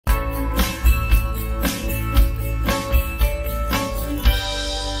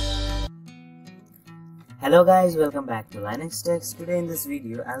Hello guys, welcome back to Linux Techs. Today in this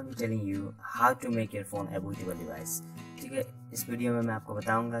video I'll be telling you how to make your phone a bootable device. ठीक है, इस video में मैं आपको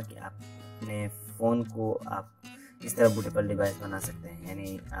बताऊंगा कि आप अपने फ़ोन को आप किस तरह बूटेबल डिवाइस बना सकते हैं।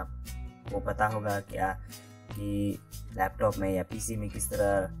 यानी आपको पता होगा क्या कि लैपटॉप में या पीसी में किस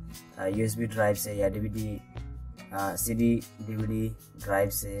तरह यूएसबी ड्राइव से या सीडी डीवीडी ड्राइव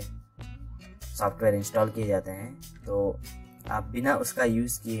से सॉफ्टवेयर इंस्टॉल किए जाते हैं। तो आप बिना उसका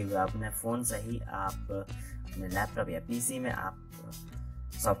यूज़ किए हुए अपने फ़ोन से ही आप अपने लैपटॉप या पीसी में आप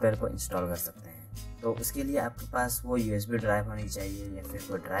सॉफ्टवेयर को इंस्टॉल कर सकते हैं। तो उसके लिए आपके पास वो यूएसबी ड्राइव होनी चाहिए या फिर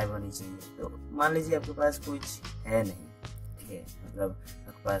कोई ड्राइव होनी चाहिए। तो मान लीजिए आपके पास कुछ है नहीं, ठीक है, मतलब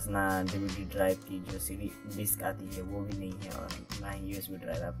आपके पास ना डीवीडी ड्राइव की जो सीडी डिस्क आती है वो भी नहीं है और ना ही यूएसबी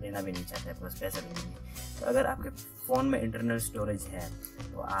ड्राइव आप लेना भी नहीं चाहते, आपके पास पैसा भी नहीं है। तो अगर आपके फ़ोन में इंटरनल स्टोरेज है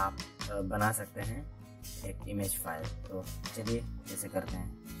तो आप बना सकते हैं एक इमेज फाइल। तो चलिए कैसे करते हैं।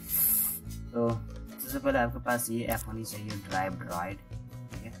 तो सबसे पहले आपके पास ये ऐप होनी चाहिए ड्राइवड्रॉइड,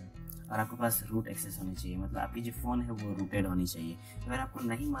 ठीक है, और आपके पास रूट एक्सेस होनी चाहिए, मतलब आपकी जो फ़ोन है वो रूटेड होनी चाहिए। अगर आपको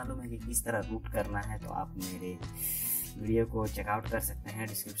नहीं मालूम है कि किस तरह रूट करना है तो आप मेरे वीडियो को चेकआउट कर सकते हैं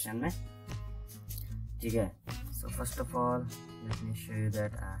डिस्क्रिप्शन में, ठीक है। So first of all let me show you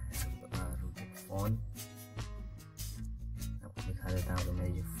that I have rooted phone. आपको दिखा देता हूँ कि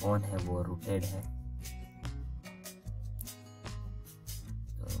मेरी जो फ़ोन है वो रूटेड है।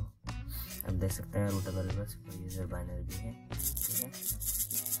 आप देख सकते हैं रूटेबल बस यूजर बाइनरी भी है, ठीक है।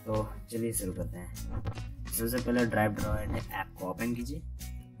 तो चलिए शुरू करते हैं। सबसे पहले ड्राइवड्रॉइड ऐप को ओपन कीजिए,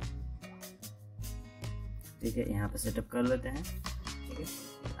 ठीक है, यहाँ पे सेटअप कर लेते हैं, ठीक है।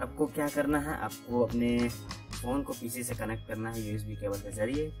 आपको क्या करना है, आपको अपने फ़ोन को पीसी से कनेक्ट करना है यूएसबी केबल के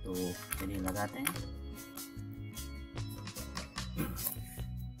जरिए। तो चलिए लगाते हैं,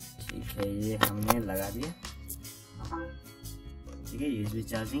 ठीक है, ये हमने लगा दिया, ठीक है। यूएसबी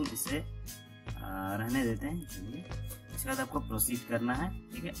चार्जिंग इसे रहने देते हैं। चलिए इसके बाद आपको प्रोसीड करना है,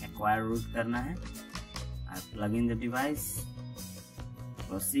 ठीक है, एक्वायर रूट करना है। आप plug in the device,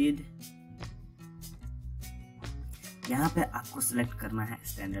 proceed. यहाँ पे आपको सिलेक्ट करना है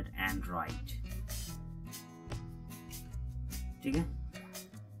स्टैंडर्ड एंड्रॉइड, ठीक है।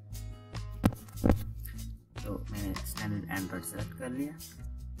 तो मैंने स्टैंडर्ड एंड्रॉइड सेलेक्ट कर लिया।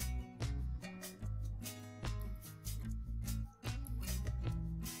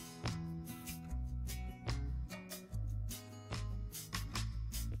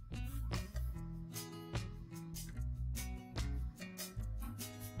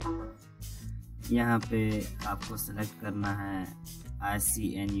 यहाँ पे आपको सेलेक्ट करना है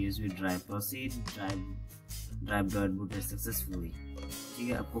ICN USB drive, proceed, ड्राइवड्रॉइड booted successfully, ठीक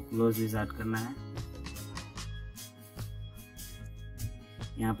है। आपको क्लोज विजार्ट करना है।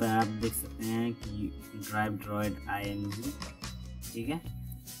 यहाँ पे आप देख सकते हैं कि ड्राइवड्रॉइड ING, ठीक है।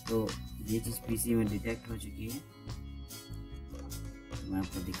 तो ये चीज़ पीसी में डिटेक्ट हो चुकी है, तो मैं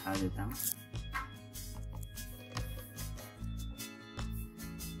आपको दिखा देता हूँ।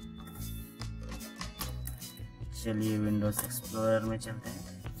 चलिए विंडोज एक्सप्लोरर में चलते हैं।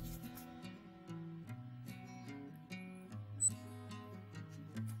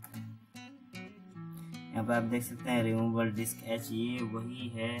 यहाँ पर आप देख सकते हैं रिमूवेबल डिस्क एच, ये वही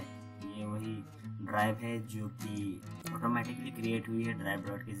ड्राइव है जो कि ऑटोमेटिकली क्रिएट हुई है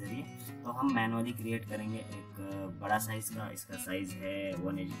ड्राइवड्रॉइड के ज़रिए। तो हम मैनुअली क्रिएट करेंगे एक बड़ा साइज़ का, इसका साइज़ है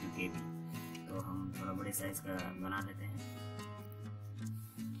 182 KB। तो हम थोड़ा बड़े साइज़ का बना लेते हैं।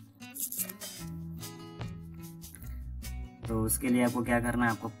 तो उसके लिए आपको क्या करना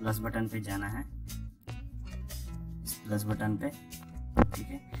है, आपको प्लस बटन पे जाना है, इस प्लस बटन पे, ठीक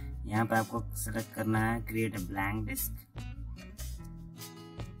है। यहाँ पे आपको सेलेक्ट करना है क्रिएट अ ब्लैंक डिस्क,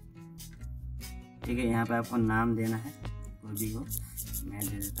 ठीक है। यहाँ पे आपको नाम देना है कोई भी हो, मैं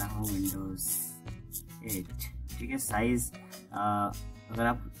दे देता हूँ विंडोज 8, ठीक है। साइज अगर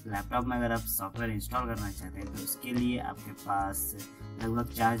आप लैपटॉप में अगर आप सॉफ्टवेयर इंस्टॉल करना चाहते हैं तो उसके लिए आपके पास लगभग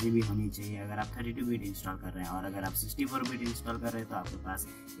 4 GB होनी चाहिए अगर आप 32 बिट इंस्टॉल कर रहे हैं, और अगर आप 64 बिट इंस्टॉल कर रहे हैं तो आपके पास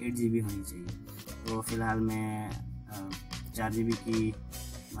 8 GB होनी चाहिए। तो फिलहाल मैं 4 GB की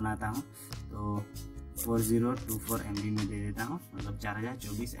बनाता हूँ, तो 4024 MB में दे देता हूँ, मतलब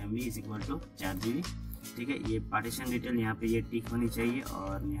 4024 MB is equal to 4 GB, ठीक है। ये पार्टीशन डिटेल यहाँ पे ये टिक होनी चाहिए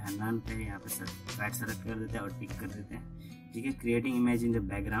और यहाँ नन पे यहाँ पे राइट सेलेक्ट कर देते हैं और टिक कर देते हैं, ठीक है। Creating image in the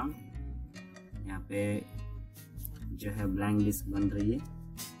background, यहाँ पे जो है ब्लैंक डिस्क बन रही है।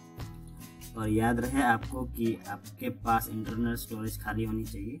 और याद रहे आपको कि आपके पास इंटरनल स्टोरेज खाली होनी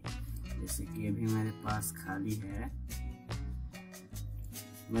चाहिए, जैसे कि अभी मेरे पास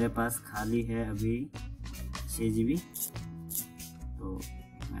खाली है अभी 6 GB, तो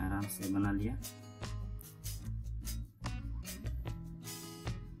मैं आराम से बना लिया।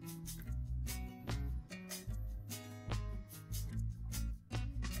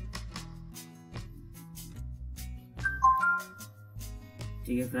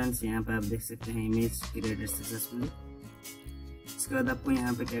 ठीक है फ्रेंड्स, यहाँ पे आप देख सकते हैं इमेज क्रिएटेड सक्सेसफुली। इसके बाद आपको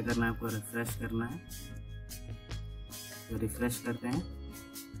यहाँ पे क्या करना है, आपको रिफ्रेश करना है। तो रिफ्रेश करते हैं,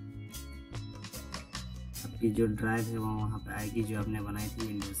 आपकी जो ड्राइव है वो वहाँ पे आएगी जो आपने बनाई थी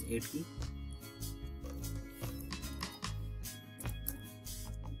विंडोज 8 की।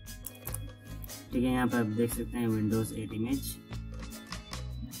 ठीक है, यहाँ पे आप देख सकते हैं विंडोज 8 इमेज।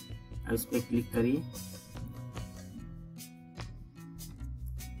 अब इस पर क्लिक करिए।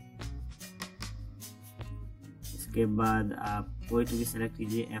 इसके बाद आप कोई तो भी सेलेक्ट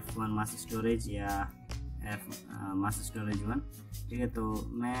कीजिए, F1 मास स्टोरेज या मास स्टोरेज 1। ठीक है, तो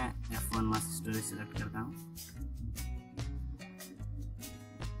मैं F1 मास स्टोरेज सेलेक्ट करता हूँ।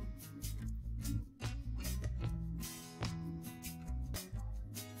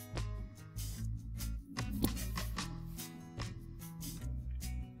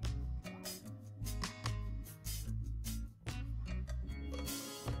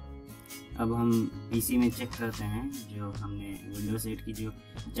 अब हम पीसी में चेक करते हैं जो हमने विंडोज 8 की जो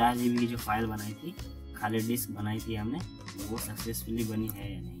 4 GB की जो फाइल बनाई थी, खाली डिस्क बनाई थी हमने, वो सक्सेसफुली बनी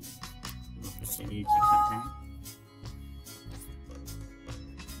है या नहीं। तो चलिए चेक करते हैं।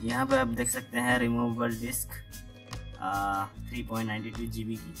 यहाँ पर आप देख सकते हैं रिमूवेबल डिस्क 3.92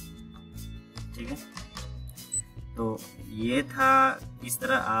 GB की। ठीक है, तो ये था किस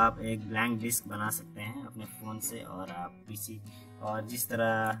तरह आप एक ब्लैंक डिस्क बना सकते हैं अपने फ़ोन से, और आप पीसी और जिस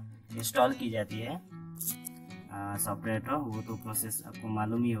तरह इंस्टॉल की जाती है सॉफ्टवेयर को, वो तो प्रोसेस आपको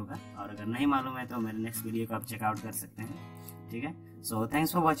मालूम ही होगा। और अगर नहीं मालूम है तो मेरे नेक्स्ट वीडियो को आप चेकआउट कर सकते हैं। ठीक है, so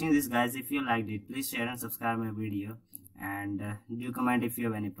thanks for watching this guys. If you like it, please share and subscribe my video, and do comment if you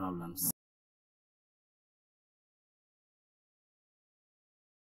have any problems.